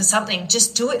passion for something,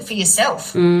 just do it for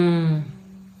yourself.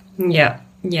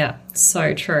 Yeah,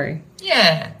 so true.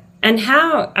 Yeah. And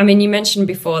you mentioned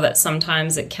before that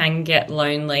sometimes it can get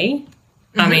lonely.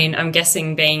 I mean, I'm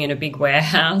guessing being in a big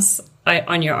warehouse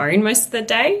on your own most of the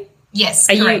day. Yes,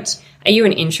 correct. Are you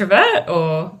an introvert,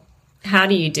 or how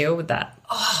do you deal with that?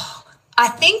 Oh, I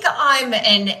think I'm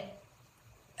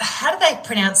how do they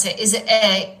pronounce it? Is it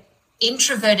a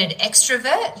introverted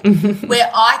extrovert?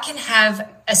 Where I can have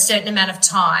a certain amount of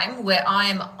time where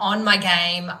I'm on my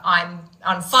game, I'm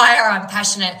on fire, I'm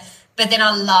passionate, but then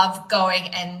I love going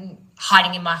and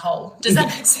hiding in my hole. Does that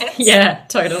make sense? Yeah,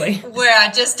 totally. Where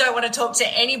I just don't want to talk to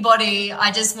anybody.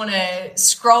 I just want to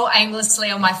scroll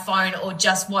aimlessly on my phone or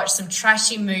just watch some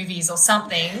trashy movies or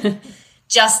something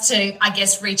just to, I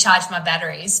guess, recharge my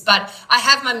batteries. But I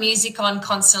have my music on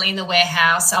constantly in the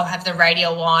warehouse. I'll have the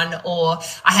radio on, or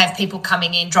I have people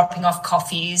coming in, dropping off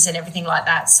coffees and everything like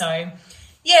that. So,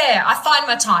 yeah, I find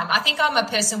my time. I think I'm a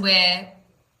person where,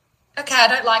 okay, I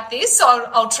don't like this, so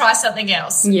I'll try something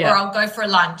else, or I'll go for a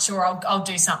lunch, or I'll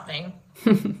do something.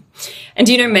 And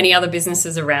do you know many other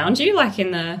businesses around you, like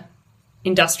in the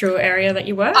industrial area that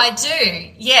you work? I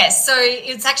do, yes. So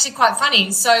it's actually quite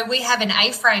funny. So we have an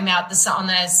A-frame out on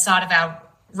the side of our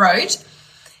road,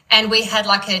 and we had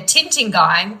like a tinting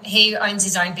guy. He owns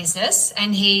his own business,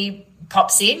 and he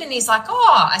pops in and he's like,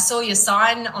 oh, I saw your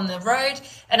sign on the road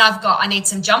and I need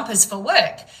some jumpers for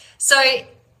work. So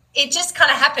it just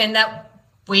kind of happened that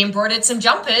we embroidered some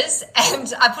jumpers,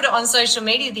 and I put it on social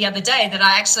media the other day that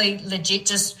I actually legit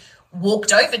just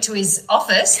walked over to his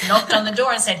office, knocked on the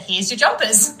door and said, here's your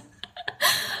jumpers.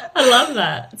 I love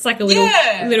that. It's like a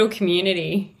little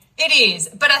community. It is.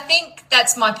 But I think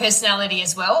that's my personality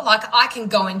as well. Like, I can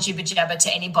go and jibber jabber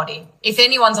to anybody. If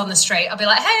anyone's on the street, I'll be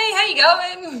like, hey, how you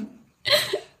going?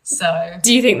 So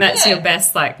do you think that's your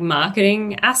best like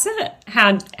marketing asset?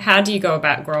 How do you go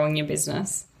about growing your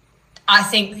business? I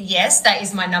think, yes, that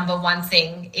is my number one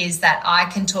thing, is that I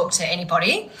can talk to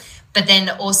anybody. But then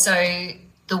also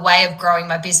the way of growing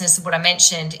my business, what I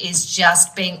mentioned, is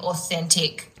just being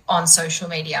authentic on social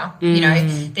media. You know,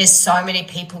 there's so many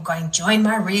people going, join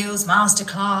my Reels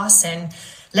masterclass and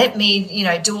let me, you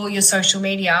know, do all your social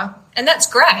media. And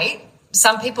that's great.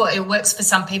 Some people, it works for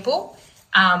some people.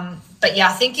 But yeah,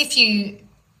 I think if you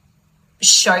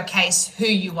showcase who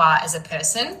you are as a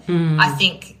person, I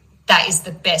think that is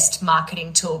the best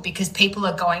marketing tool, because people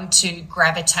are going to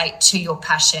gravitate to your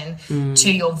passion,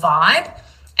 to your vibe,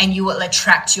 and you will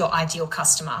attract your ideal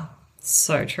customer.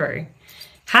 So true.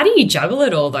 How do you juggle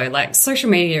it all though? Like, social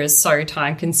media is so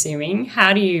time consuming.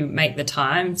 How do you make the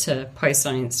time to post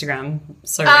on Instagram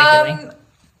so regularly?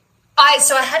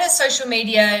 I had a social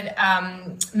media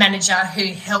manager who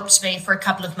helped me for a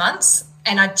couple of months,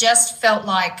 and I just felt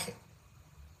like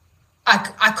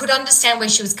I could understand where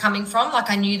she was coming from. Like,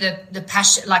 I knew the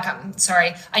passion,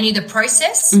 I knew the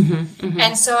process.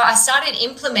 And so I started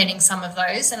implementing some of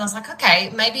those, and I was like, okay,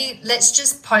 maybe let's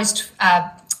just post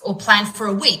or plan for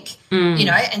a week, you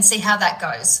know, and see how that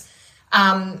goes.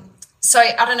 So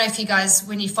I don't know if you guys,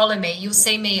 when you follow me, you'll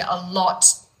see me a lot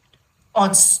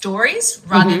on stories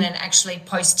rather than actually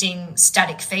posting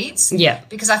static feeds. Yeah.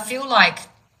 Because I feel like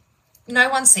no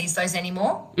one sees those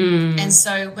anymore. And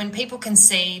so when people can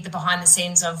see the behind the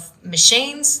scenes of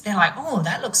machines, they're like, oh,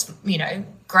 that looks, you know,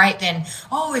 great. Then,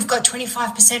 oh, we've got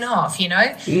 25% off, you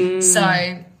know? So,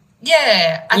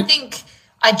 yeah, I think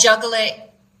I juggle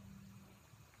it.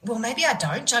 Well, maybe I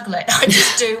don't juggle it. I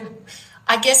just do.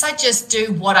 I guess I just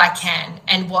do what I can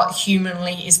and what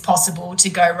humanly is possible to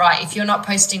go, right, if you're not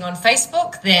posting on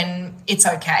Facebook, then it's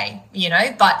okay, you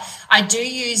know. But I do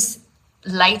use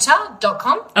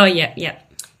later.com. Oh, yeah, yeah.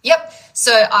 Yep.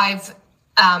 So I've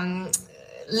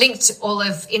linked all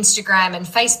of Instagram and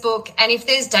Facebook. And if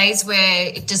there's days where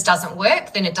it just doesn't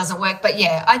work, then it doesn't work. But,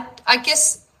 yeah, I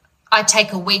guess I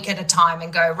take a week at a time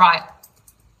and go, right,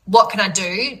 what can I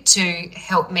do to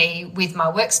help me with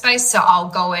my workspace? So I'll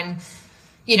go and,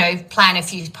 you know, plan a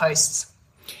few posts.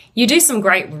 You do some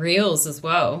great reels as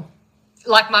well.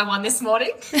 Like my one this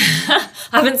morning. I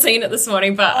haven't seen it this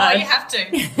morning, but you have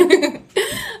to.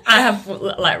 I have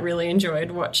like really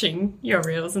enjoyed watching your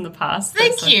reels in the past.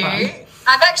 Thank you.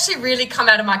 I've actually really come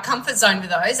out of my comfort zone with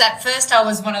those. At first I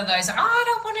was one of those, I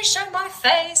don't want to show my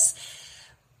face.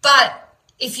 But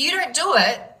if you don't do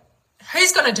it,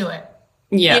 who's going to do it?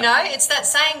 Yeah. You know, it's that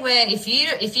saying where if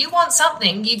you want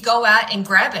something, you go out and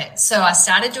grab it. So I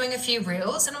started doing a few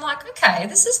reels and I'm like, okay,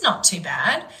 this is not too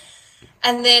bad.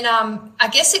 And then I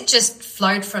guess it just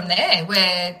flowed from there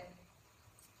where,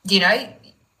 you know,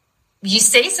 you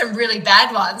see some really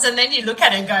bad ones and then you look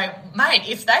at it and go, mate,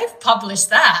 if they've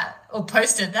published that or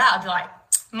posted that, I'd be like,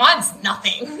 mine's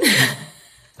nothing.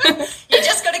 You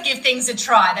just got to give things a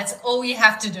try. That's all you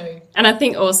have to do. And I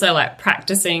think also like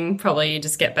practicing, probably you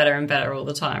just get better and better all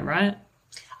the time, right?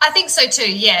 I think so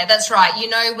too. Yeah, that's right. You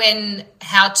know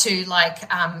how to like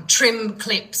trim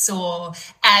clips or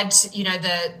add, you know,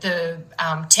 the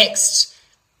text,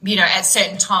 you know, at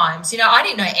certain times. You know, I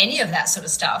didn't know any of that sort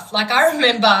of stuff. Like I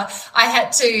remember I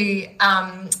had to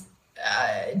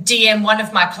DM one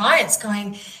of my clients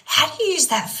going, how do you use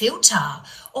that filter?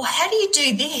 Or how do you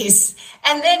do this?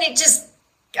 And then it just,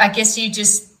 I guess you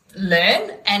just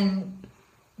learn, and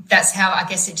that's how I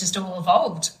guess it just all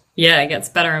evolved. Yeah, it gets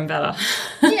better and better.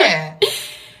 Yeah.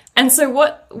 And so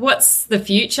what's the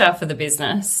future for the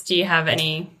business? Do you have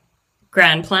any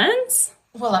grand plans?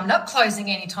 Well, I'm not closing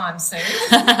anytime soon.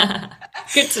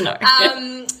 Good to know.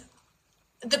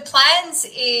 The plans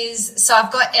is, so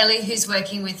I've got Ellie who's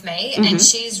working with me, and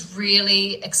she's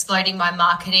really exploding my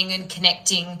marketing and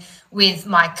connecting with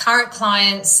my current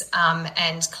clients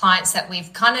and clients that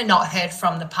we've kind of not heard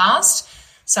from the past.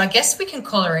 So I guess we can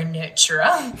call her a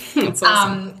nurturer. That's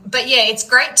awesome. But, yeah, it's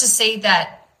great to see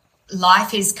that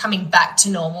life is coming back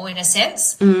to normal in a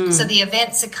sense. So the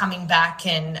events are coming back,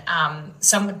 and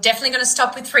so I'm definitely going to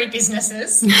stop with 3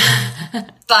 businesses.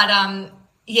 But,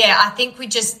 yeah, I think we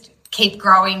just keep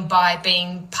growing by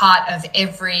being part of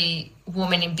every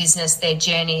woman in business, their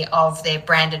journey of their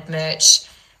branded merch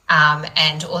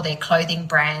and or their clothing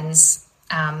brands.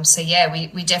 So, yeah,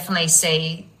 we definitely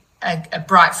see a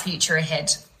bright future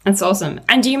ahead. That's awesome.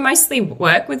 And do you mostly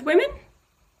work with women?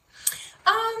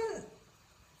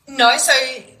 No, so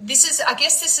I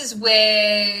guess this is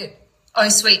where Oh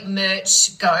Sweet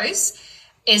merch goes,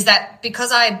 is that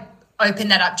because I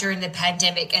opened that up during the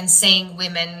pandemic and seeing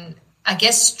women, I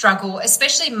guess, struggle,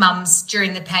 especially mums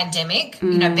during the pandemic,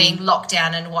 you know, being locked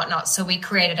down and whatnot. So we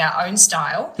created our own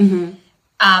style.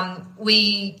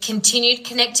 We continued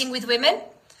connecting with women.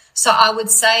 So I would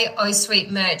say Oh Sweet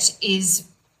merch is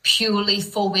purely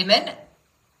for women,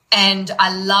 and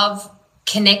I love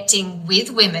connecting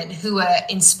with women who are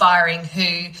inspiring,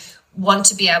 who want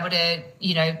to be able to,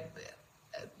 you know,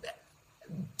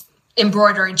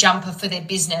 embroider a jumper for their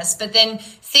business. But then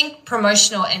Think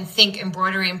Promotional and Think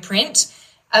Embroidery and Print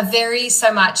are very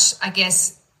so much, I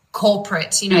guess,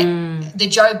 corporate. You know, the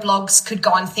Joe Blogs could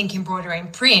go on Think Embroidery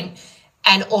and Print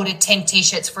and order 10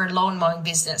 T-shirts for a lawn mowing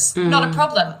business. Not a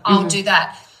problem. I'll do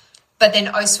that. But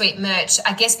then Oh Sweet merch,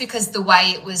 I guess because the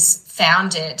way it was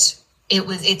founded,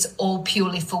 it's all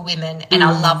purely for women, and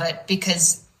I love it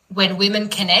because when women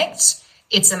connect,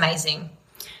 it's amazing.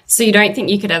 So you don't think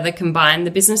you could ever combine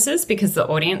the businesses because the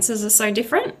audiences are so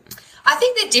different? I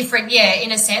think they're different, yeah,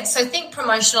 in a sense. So Think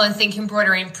Promotional and Think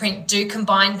Embroidery and Print do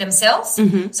combine themselves.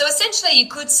 So essentially you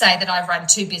could say that I run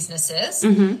 2 businesses.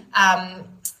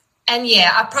 And,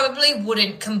 yeah, I probably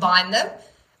wouldn't combine them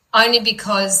only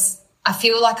because I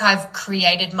feel like I've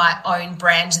created my own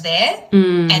brand there.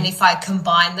 And if I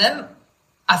combine them,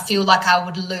 I feel like I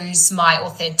would lose my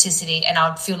authenticity and I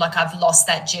would feel like I've lost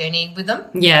that journey with them.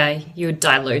 Yeah, you would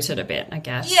dilute it a bit, I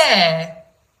guess. Yeah.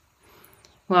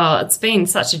 Well, it's been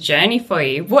such a journey for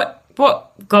you. What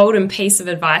golden piece of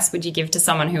advice would you give to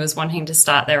someone who is wanting to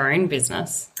start their own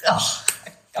business? Oh,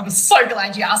 I'm so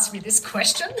glad you asked me this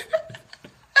question.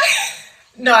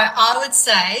 No, I would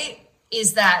say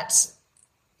is that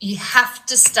you have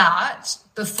to start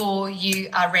before you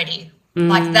are ready.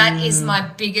 Like that is my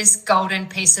biggest golden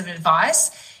piece of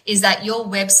advice, is that your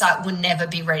website will never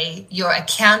be ready. Your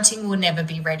accounting will never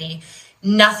be ready.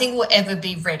 Nothing will ever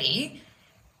be ready.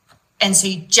 And so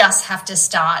you just have to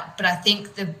start. But I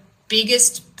think the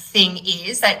biggest thing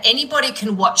is that anybody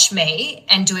can watch me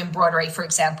and do embroidery, for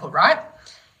example, right?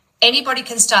 Anybody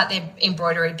can start their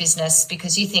embroidery business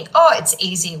because you think, oh, it's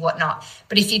easy, whatnot.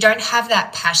 But if you don't have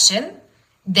that passion,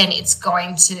 then it's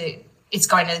going to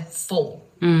fall.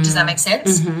 Does that make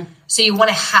sense? Mm-hmm. So you want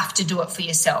to have to do it for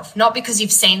yourself, not because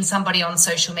you've seen somebody on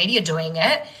social media doing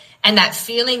it. And that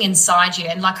feeling inside you,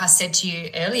 and like I said to you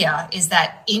earlier, is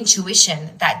that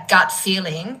intuition, that gut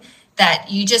feeling that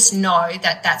you just know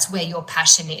that that's where your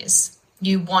passion is.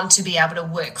 You want to be able to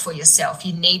work for yourself.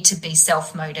 You need to be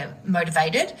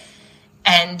self-motivated.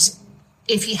 And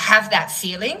if you have that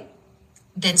feeling,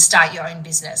 then start your own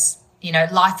business. You know,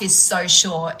 life is so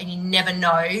short and you never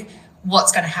know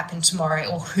what's going to happen tomorrow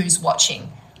or who's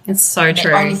watching. It's so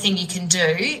true. The only thing you can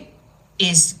do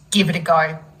is give it a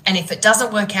go. And if it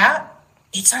doesn't work out,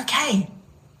 it's okay.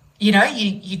 You know,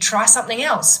 you try something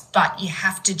else, but you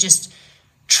have to just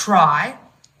try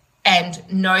and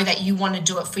know that you want to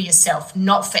do it for yourself,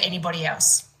 not for anybody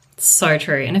else. So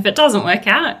true. And if it doesn't work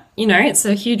out, you know, it's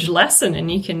a huge lesson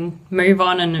and you can move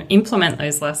on and implement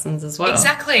those lessons as well.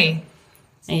 Exactly.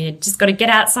 And you just got to get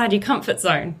outside your comfort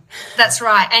zone. That's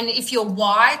right. And if your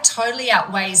why totally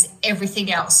outweighs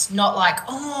everything else, not like,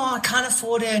 oh, I can't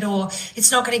afford it or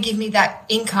it's not going to give me that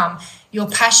income, your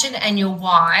passion and your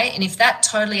why, and if that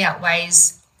totally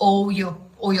outweighs all your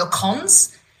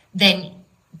cons, then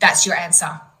that's your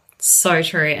answer. So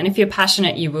true. And if you're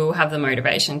passionate, you will have the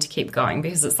motivation to keep going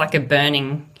because it's like a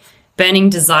burning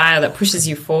desire that pushes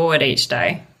you forward each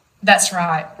day. That's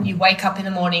right. You wake up in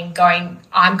the morning going,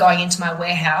 I'm going into my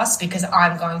warehouse because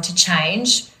I'm going to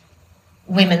change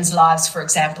women's lives, for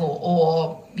example,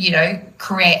 or, you know,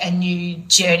 create a new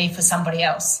journey for somebody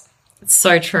else. It's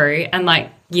so true. And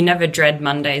like you never dread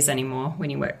Mondays anymore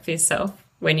when you work for yourself.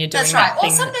 When you're doing That's right.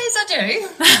 Well, some days I do.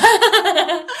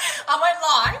 I won't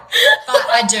lie, but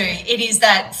I do. It is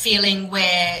that feeling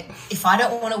where if I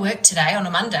don't want to work today on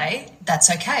a Monday,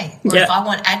 that's okay. Or if I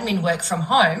want admin work from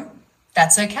home,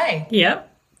 that's okay.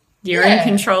 Yep. You're in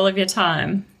control of your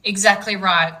time. Exactly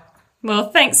right.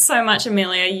 Well, thanks so much,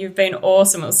 Emilia. You've been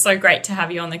awesome. It was so great to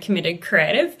have you on The Committed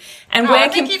Creative. And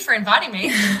thank you for inviting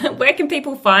me. Where can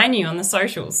people find you on the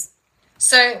socials?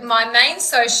 So my main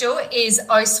social is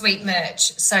Oh Sweet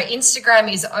Merch. So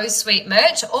Instagram is Oh Sweet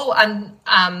Merch, all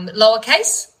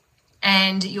lowercase,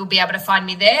 and you'll be able to find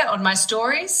me there on my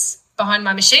stories behind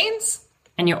my machines.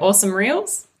 And your awesome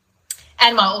reels?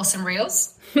 And my awesome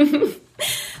reels.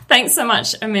 Thanks so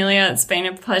much, Emilia. It's been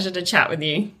a pleasure to chat with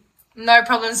you. No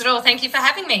problems at all. Thank you for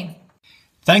having me.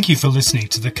 Thank you for listening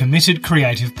to the Committed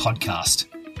Creative Podcast.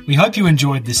 We hope you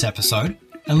enjoyed this episode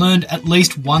and learned at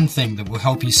least one thing that will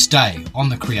help you stay on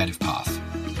the creative path.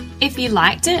 If you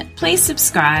liked it, please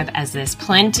subscribe as there's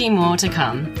plenty more to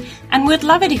come. And we'd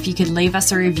love it if you could leave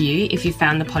us a review if you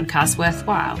found the podcast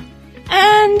worthwhile.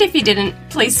 And if you didn't,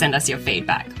 please send us your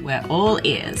feedback. We're all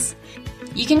ears.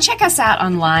 You can check us out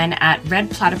online at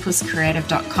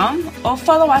redplatypuscreative.com or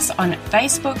follow us on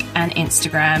Facebook and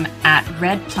Instagram at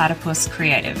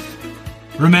redplatypuscreative.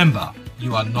 Remember,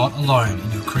 you are not alone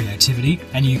in your creativity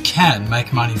and you can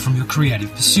make money from your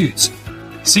creative pursuits.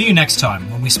 See you next time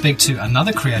when we speak to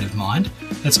another creative mind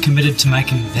that's committed to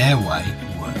making their way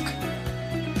work.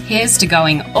 Here's to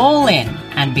going all in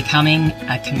and becoming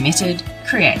a committed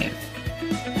creative.